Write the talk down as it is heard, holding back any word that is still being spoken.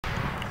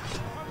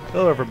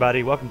Hello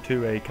everybody, welcome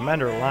to a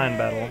Commander Line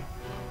battle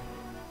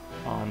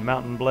on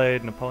Mountain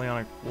Blade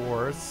Napoleonic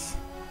Wars.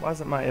 Why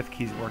isn't my F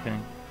keys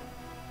working?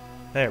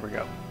 There we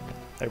go.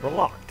 They were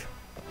locked.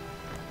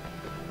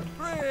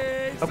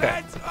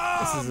 Okay,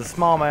 this is a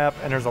small map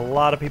and there's a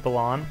lot of people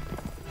on.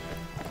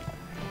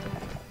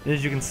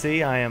 As you can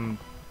see, I am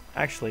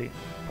actually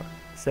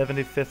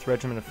 75th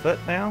Regiment of Foot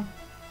now.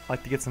 I'd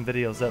like to get some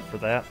videos up for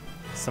that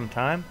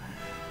sometime.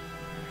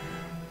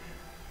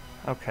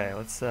 Okay,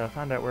 let's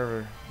find out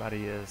where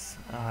everybody is.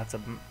 It's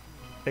a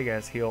big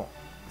ass hill.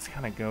 Let's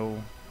kind of go.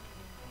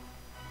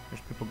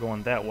 There's people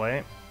going that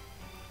way.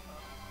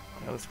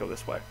 Now let's go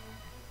this way.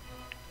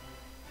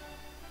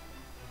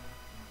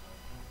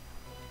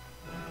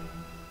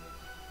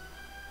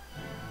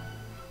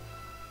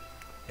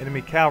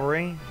 Enemy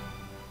cavalry.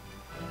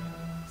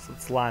 So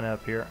let's line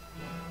up here.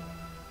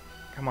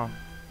 Come on.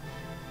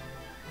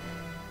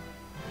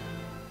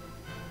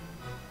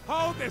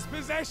 Hold this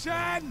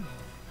position!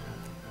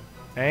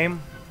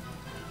 Aim.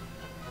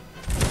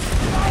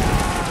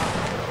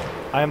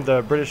 I am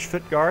the British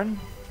Foot Guard,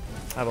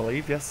 I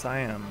believe. Yes, I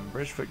am.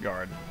 British Foot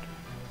Guard.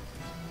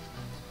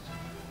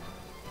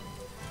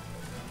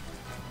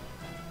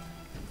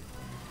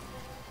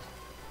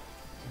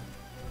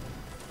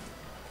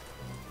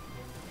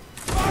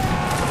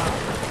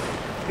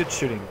 Good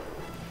shooting.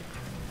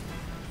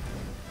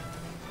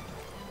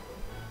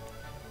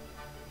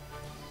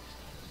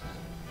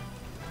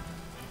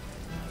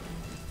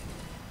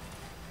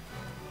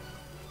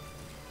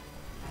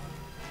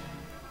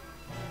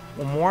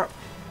 One more.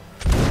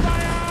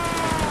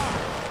 Fire!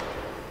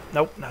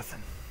 Nope,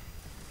 nothing.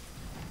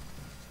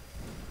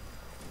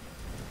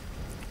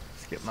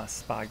 Let's get my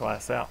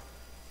spyglass out.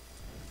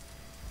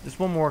 There's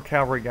one more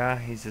cavalry guy.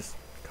 He's just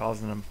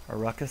causing them a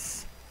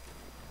ruckus.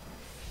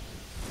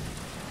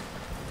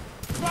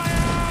 Fire!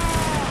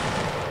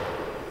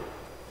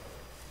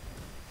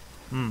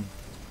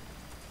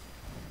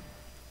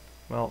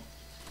 Well,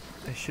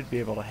 they should be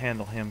able to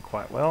handle him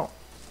quite well.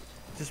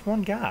 Just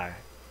one guy.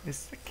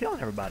 He's killing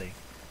everybody.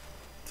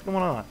 What's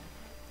going on?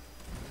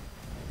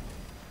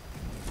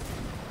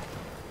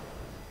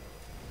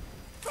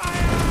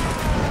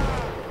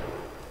 Fire!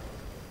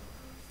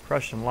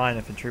 Prussian line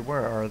infantry,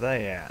 where are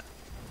they at?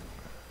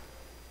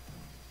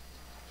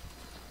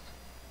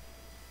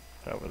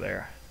 Over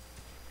there.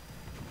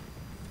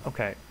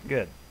 Okay,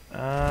 good.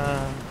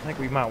 I think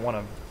we might want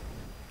to...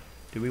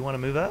 Do we want to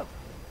move up?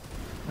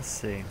 Let's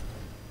see.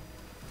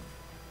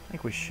 I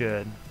think we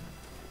should.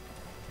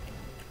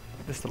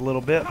 Just a little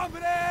bit.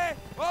 Company,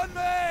 on me!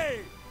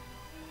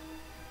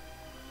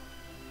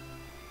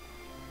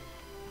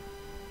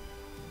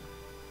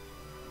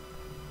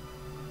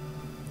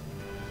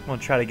 I'm going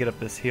to try to get up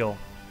this hill.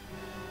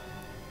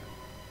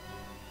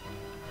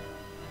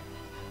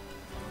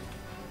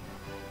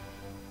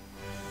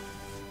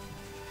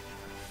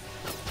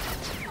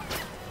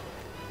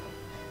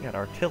 Got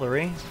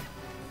artillery.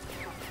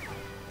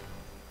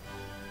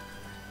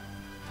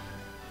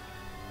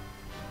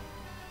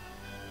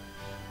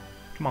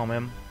 Come on,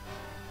 man.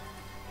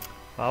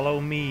 Follow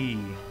me.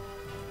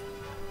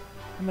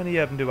 How many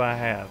of them do I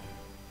have?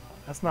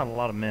 That's not a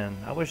lot of men.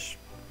 I wish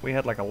we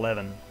had like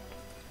 11.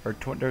 Or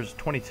there's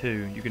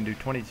 22. You can do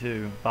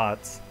 22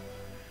 bots.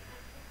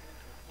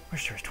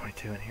 Wish there was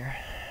 22 in here.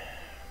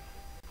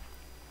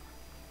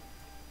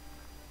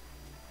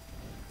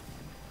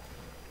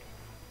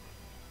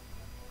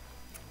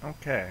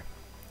 Okay.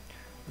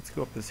 Let's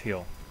go up this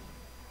hill.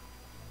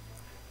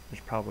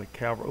 There's probably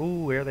cavalry.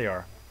 Ooh, there they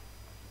are.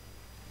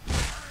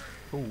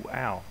 Ooh,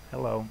 ow.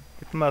 Hello.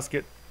 Get the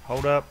musket.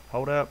 Hold up,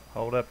 hold up,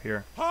 hold up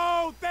here.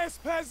 Hold this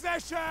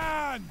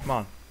position! Come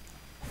on.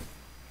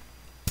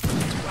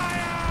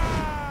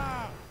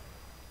 Fire!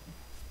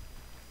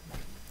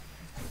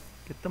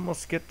 Get the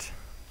musket.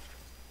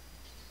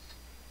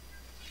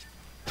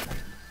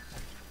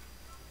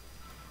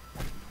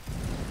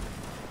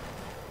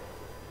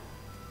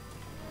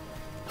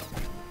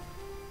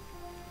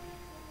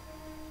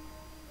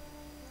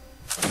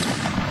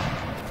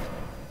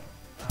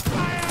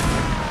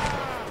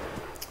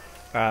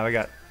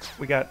 Alright,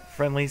 we got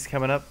friendlies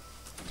coming up,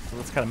 so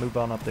let's kind of move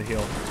on up the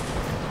hill.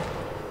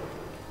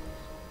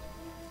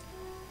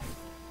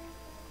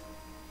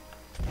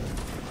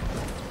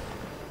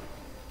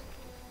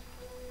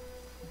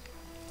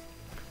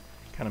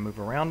 Kind of move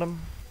around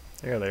them.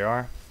 There they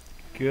are.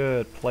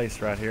 Good place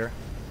right here.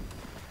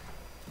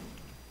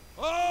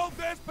 Hold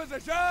this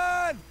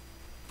position!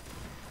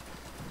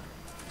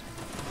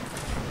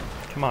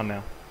 Come on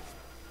now.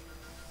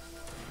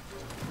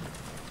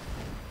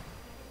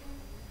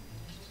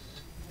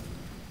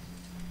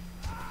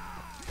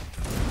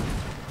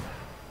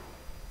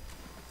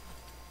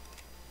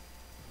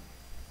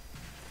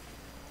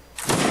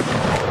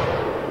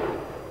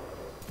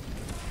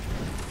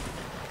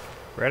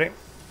 Ready?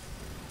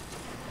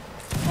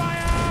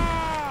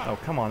 Fire! Oh,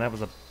 come on, that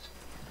was a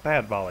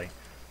bad volley.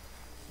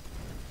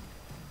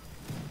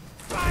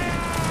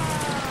 Fire!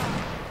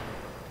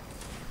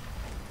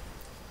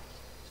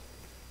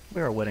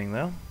 We are winning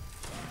though.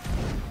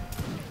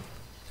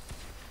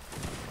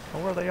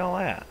 Well, where are they all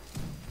at?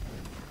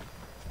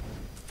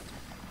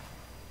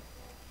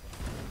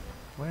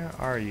 Where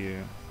are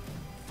you?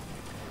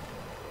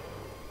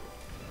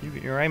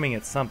 You're aiming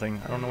at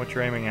something. I don't know what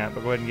you're aiming at,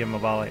 but go ahead and give him a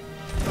volley.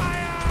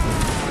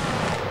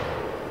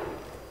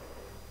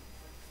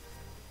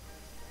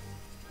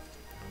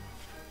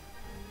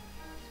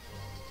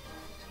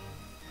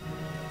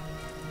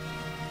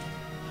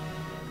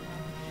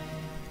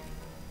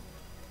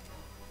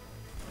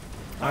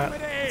 Alright,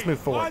 let's move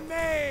forward. On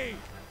me!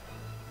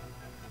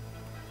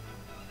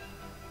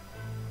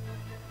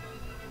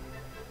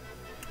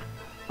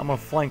 I'm gonna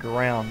flank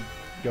around,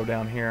 go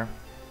down here,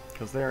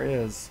 because there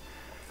is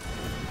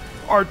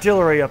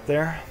artillery up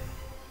there,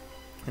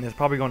 and it's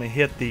probably going to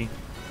hit hit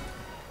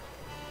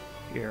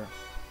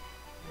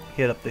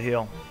up the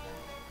hill.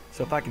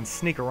 So if I can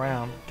sneak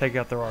around, take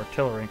out their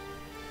artillery,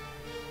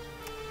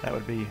 that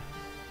would be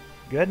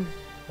good.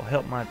 Will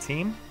help my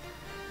team.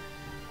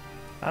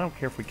 I don't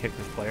care if we kick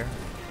this player.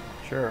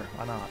 Sure,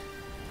 why not?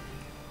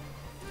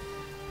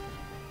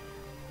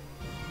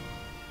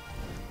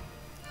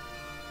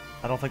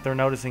 I don't think they're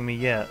noticing me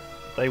yet.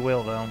 They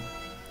will, though.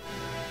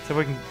 So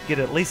we can get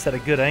at least at a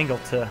good angle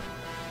to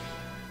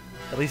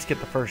at least get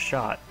the first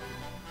shot.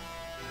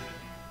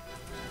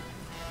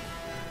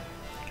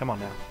 Come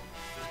on now.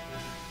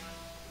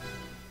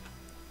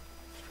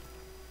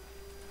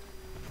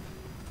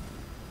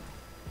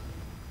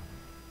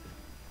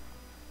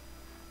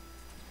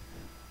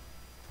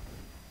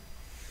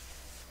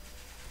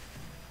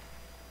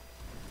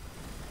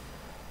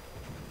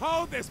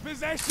 Hold this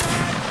position!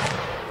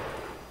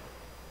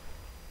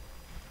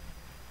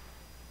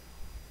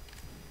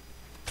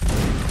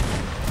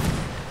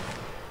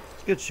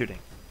 Good shooting.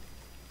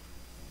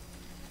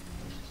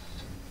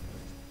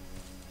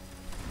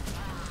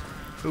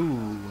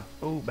 Ooh,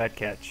 bad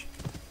catch.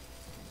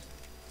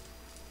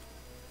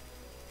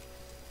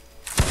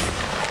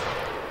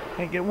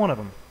 Can't get one of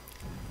them.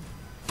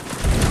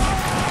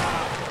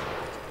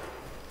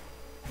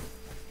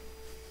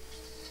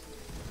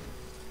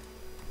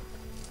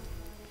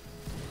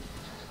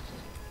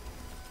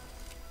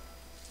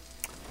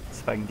 See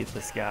if I can get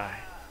this guy,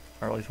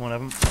 or at least one of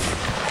them.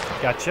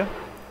 Gotcha.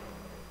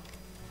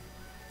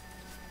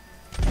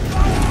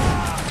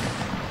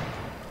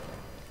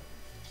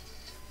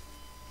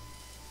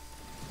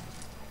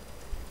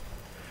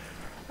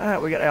 Alright,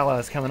 we got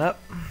allies coming up.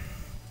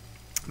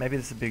 Maybe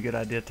this would be a good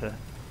idea to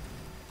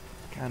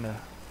kind of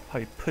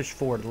probably push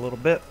forward a little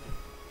bit.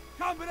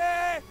 Company,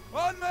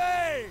 on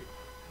me!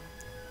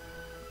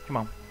 Come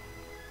on.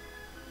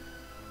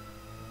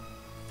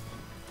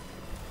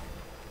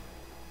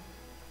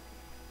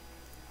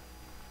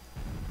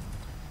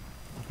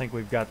 I think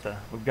we've got the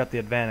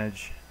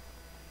advantage.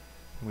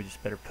 We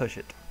just better push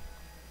it.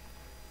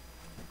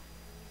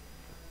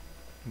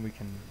 And we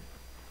can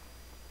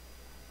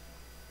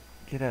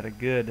get at a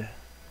good.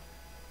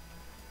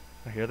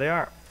 Well, here they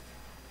are.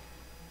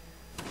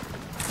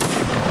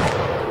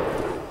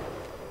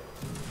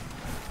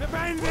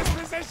 Defend this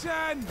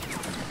position!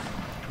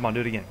 Come on, do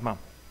it again. Come on.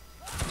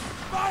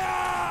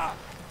 Fire!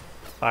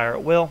 Fire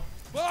at will.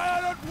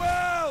 Fire at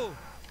will!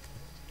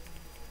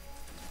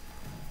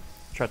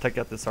 Try to take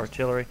out this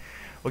artillery.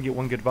 We'll get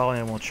one good volley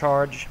and we'll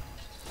charge.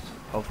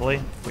 Hopefully.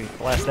 If we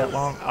last that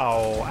long.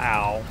 Oh,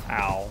 ow,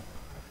 ow.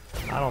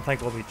 I don't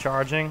think we'll be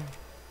charging.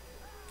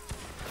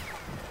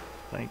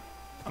 I think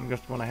I'm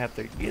just going to have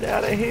to get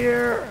out of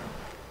here.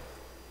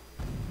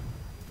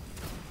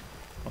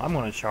 Well, I'm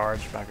going to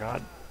charge, by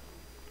God.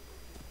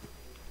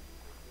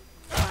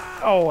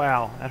 Oh,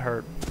 wow, that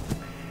hurt.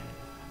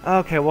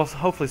 Okay, we'll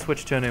hopefully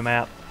switch to a new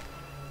map.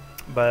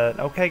 But,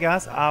 okay,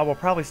 guys, I will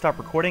probably stop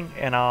recording,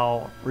 and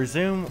I'll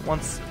resume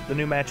once the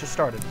new match has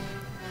started.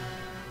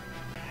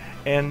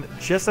 And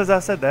just as I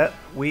said that,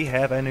 we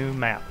have a new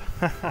map.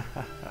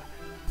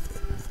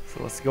 So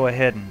let's go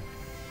ahead and...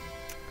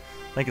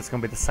 I think it's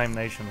going to be the same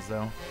nations,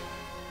 though.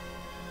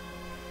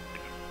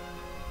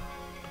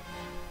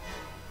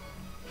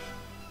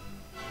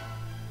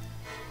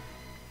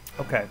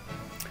 Okay.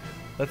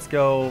 Let's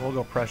go, we'll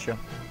go Prussia.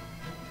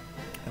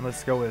 And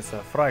let's go with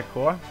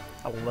Freikorps.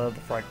 I love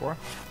the Freikorps.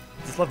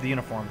 Just love the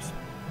uniforms.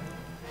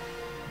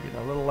 Getting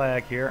a little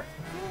lag here.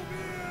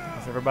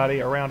 Is everybody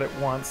around at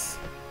once?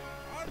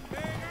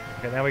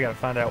 Okay, now we gotta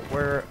find out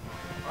where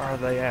are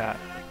they at.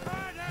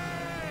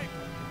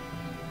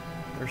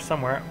 They're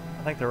somewhere.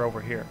 I think they're over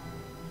here.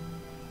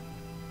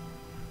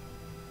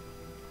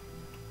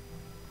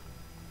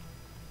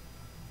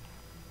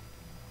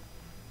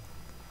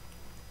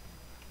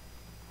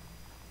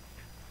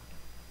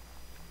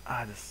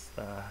 I just,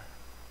 no,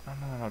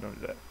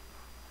 don't do that.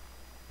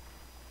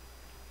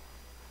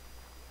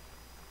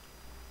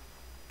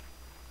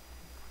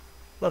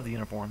 Love the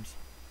uniforms.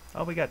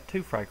 Oh, we got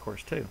 2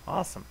 Freikorps too.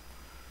 Awesome.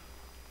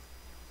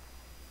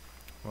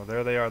 Well,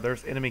 there they are.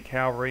 There's enemy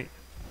cavalry.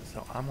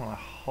 So I'm going to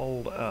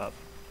hold up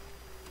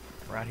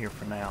right here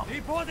for now. Die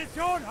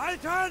Position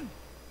halten!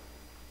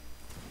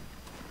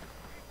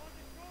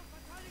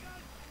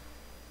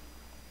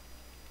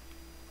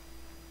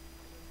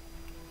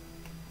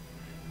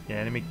 Yeah,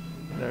 enemy.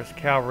 There's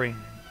cavalry.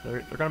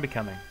 They're going to be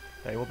coming.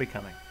 They will be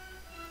coming.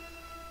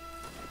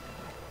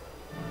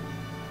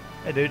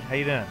 Hey, dude. How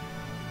you doing?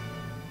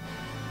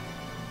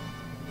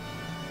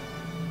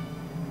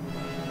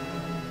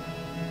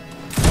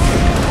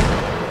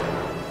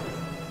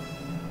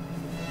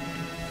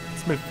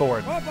 Let's move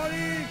forward.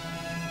 Company,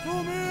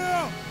 zu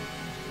mir!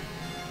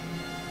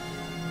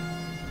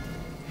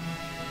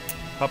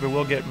 Probably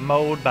will get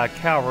mowed by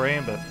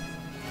cavalry, but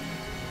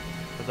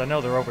because I know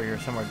they're over here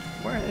somewhere.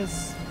 Where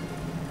is?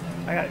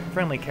 I got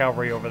friendly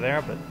cavalry over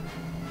there, but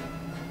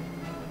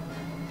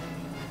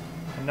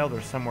I know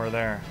they're somewhere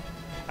there.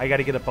 I got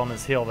to get up on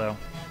this hill though.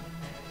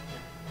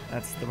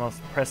 That's the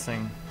most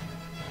pressing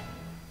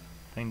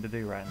thing to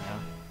do right now.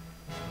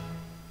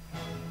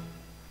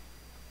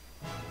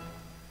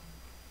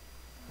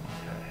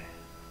 Okay.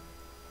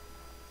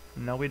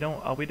 No, we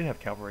don't. Oh, we do have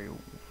cavalry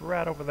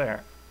right over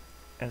there,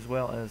 as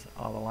well as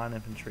all the line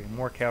infantry.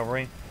 More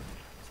cavalry.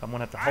 So I'm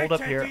gonna have to hold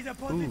up here.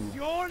 Ooh,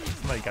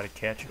 somebody got to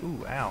catch.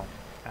 Ooh, ow,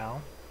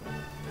 ow.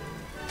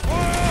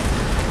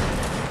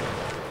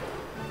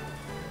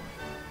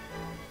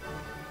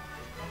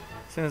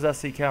 As soon as I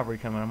see cavalry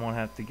coming, I'm gonna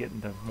have to get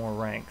into more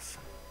ranks.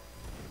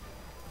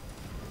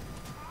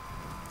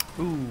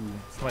 Ooh,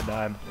 somebody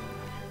died.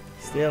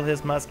 Steal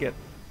his musket.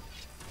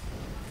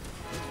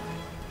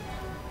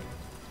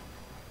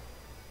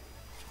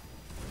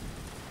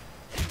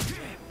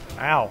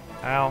 Ow,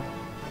 ow.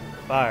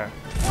 Fire.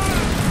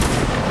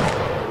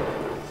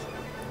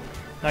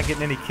 Not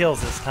getting any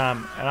kills this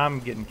time, and I'm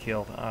getting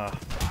killed.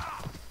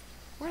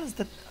 Where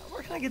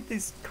can I get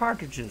these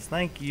cartridges?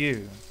 Thank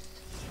you.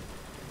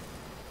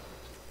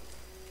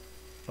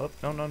 Oh,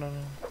 no, no, no,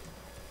 no.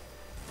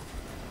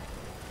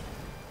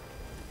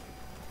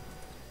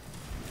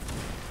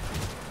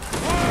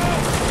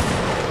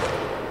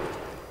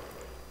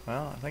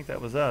 Well, I think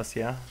that was us,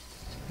 yeah.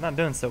 Not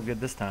doing so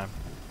good this time.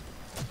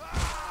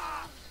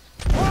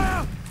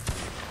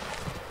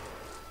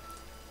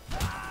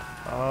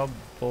 Oh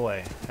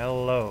boy,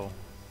 hello.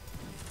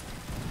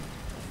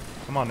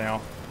 Come on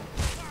now.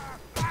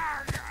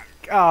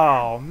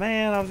 Oh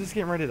man, I was just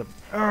getting ready to...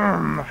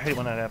 I hate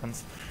when that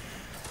happens.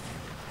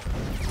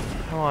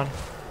 Come on.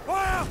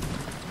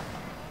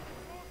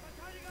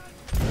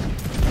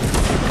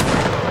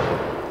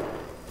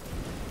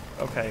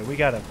 Okay, we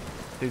gotta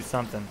do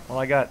something. Well,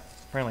 I got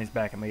friendlies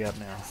backing me up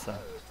now, so...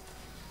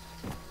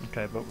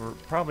 Okay, but we're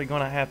probably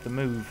gonna have to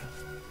move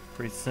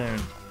pretty soon.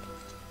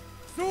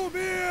 Zu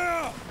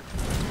mir!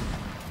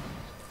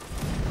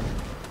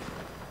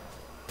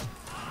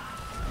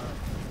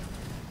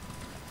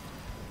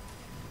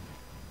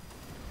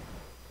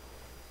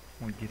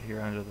 When we get here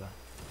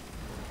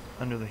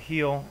under the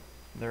hill,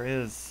 there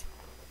is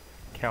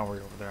cavalry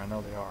over there. I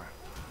know they are.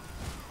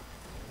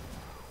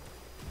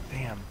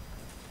 Damn,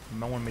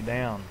 mowing me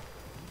down.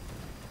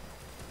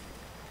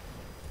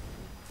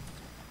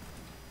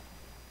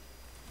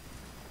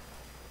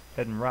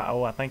 Heading right.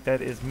 Oh, I think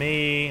that is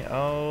me.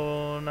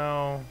 Oh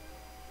no.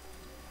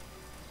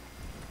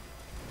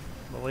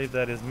 I believe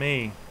that is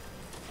me.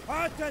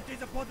 Haltet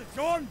diese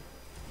Position!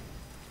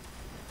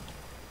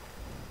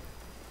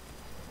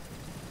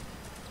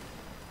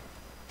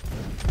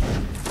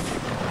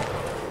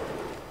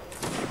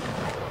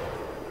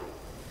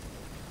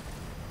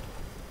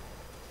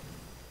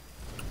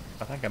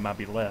 I think I might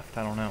be left.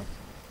 I don't know.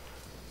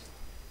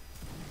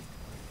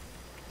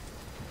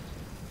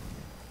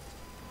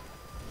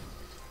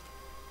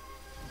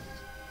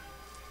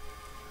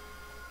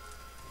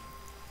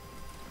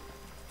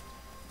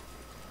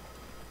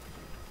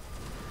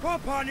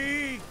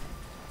 Company,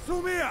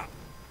 zu mir!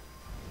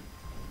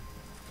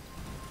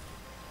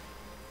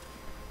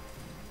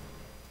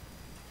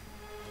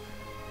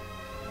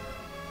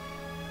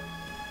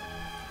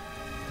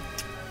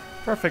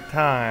 Perfect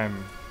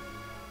time.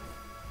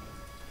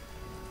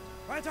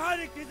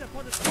 Verteidigt diese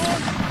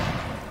Position!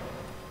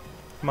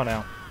 Come on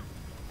now.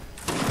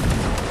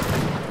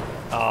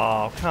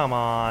 Oh, come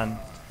on.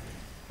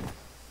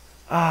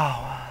 Oh,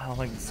 I don't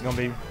think this is gonna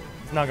be.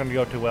 It's not gonna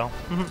go too well.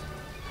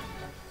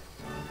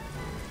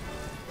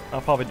 I'll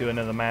probably do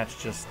another match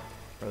just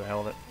for the hell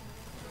of it.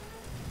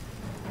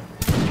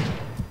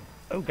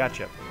 Oh,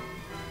 gotcha.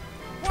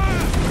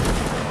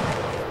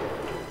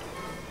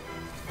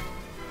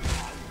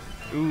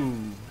 Ooh.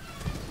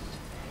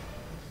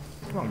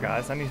 Come on,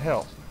 guys. I need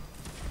help.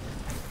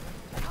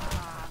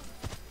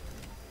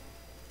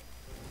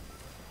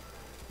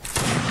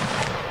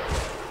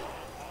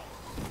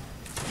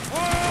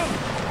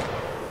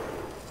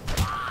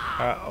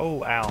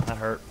 Oh, ow, that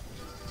hurt.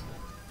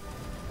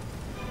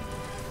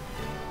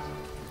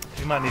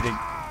 We might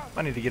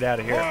need to get out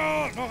of here.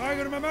 Noch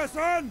eigene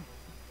Messern!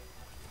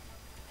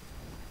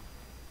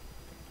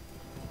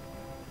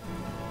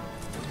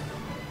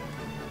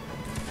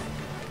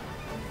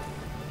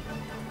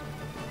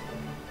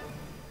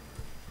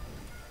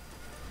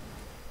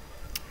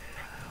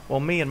 Well,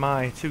 me and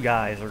my two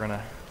guys are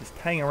gonna just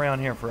hang around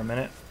here for a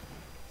minute.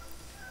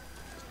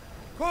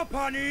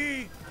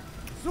 Company,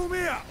 zu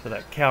mir! So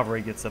that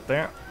cavalry gets up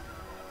there.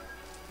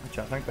 Which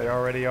I think they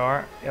already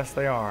are. Yes,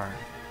 they are.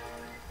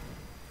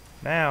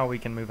 Now we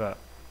can move up.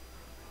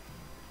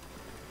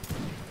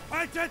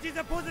 Haltet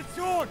diese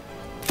Position!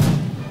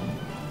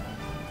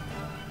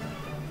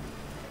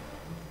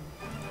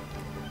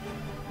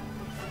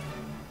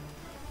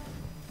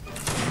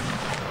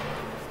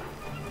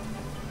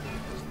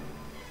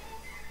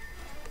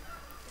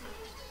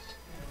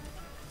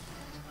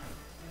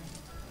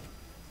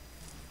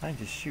 I can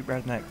just shoot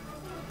right in that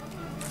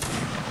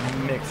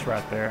mix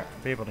right there.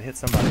 Be able to hit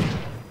somebody.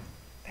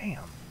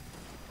 Damn.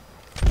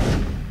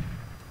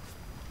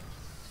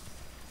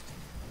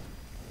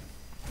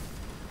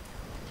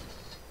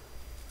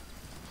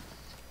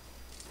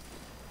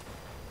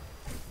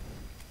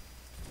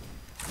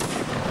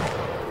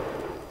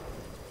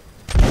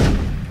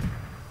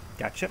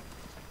 Gotcha.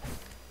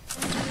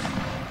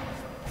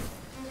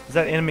 Is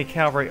that enemy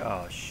cavalry?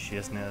 Oh,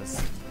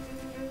 shizness.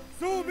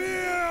 Zu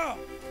mir!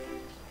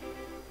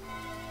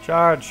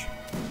 Charge!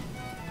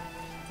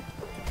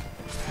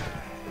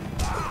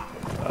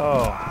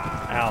 Oh,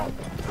 ow.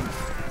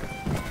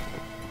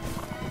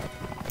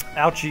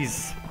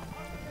 Ouchies.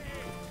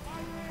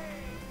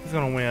 Who's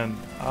gonna win?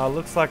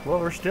 Looks like, well,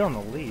 we're still in the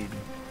lead.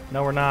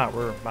 No, we're not.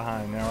 We're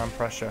behind now. I'm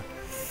Prussia.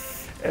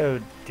 Oh,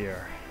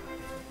 dear.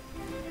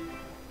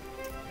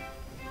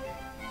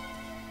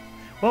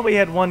 Well, we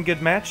had one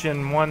good match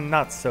and one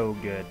not so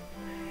good.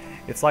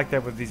 It's like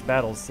that with these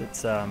battles.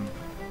 It's, I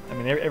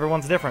mean,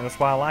 everyone's different. That's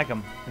why I like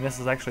them. And this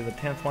is actually the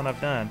 10th one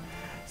I've done.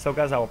 So,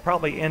 guys, I will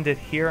probably end it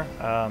here.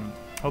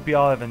 Hope you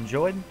all have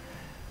enjoyed.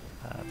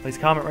 Please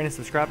comment, rate, and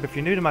subscribe. If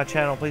you're new to my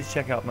channel, please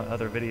check out my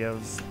other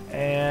videos.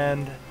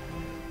 And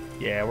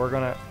yeah, we're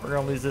gonna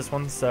lose this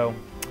one. So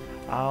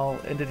I'll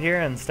end it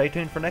here and stay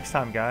tuned for next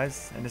time,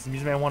 guys. And this is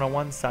Newsman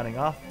 101 signing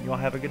off. You all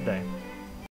have a good day.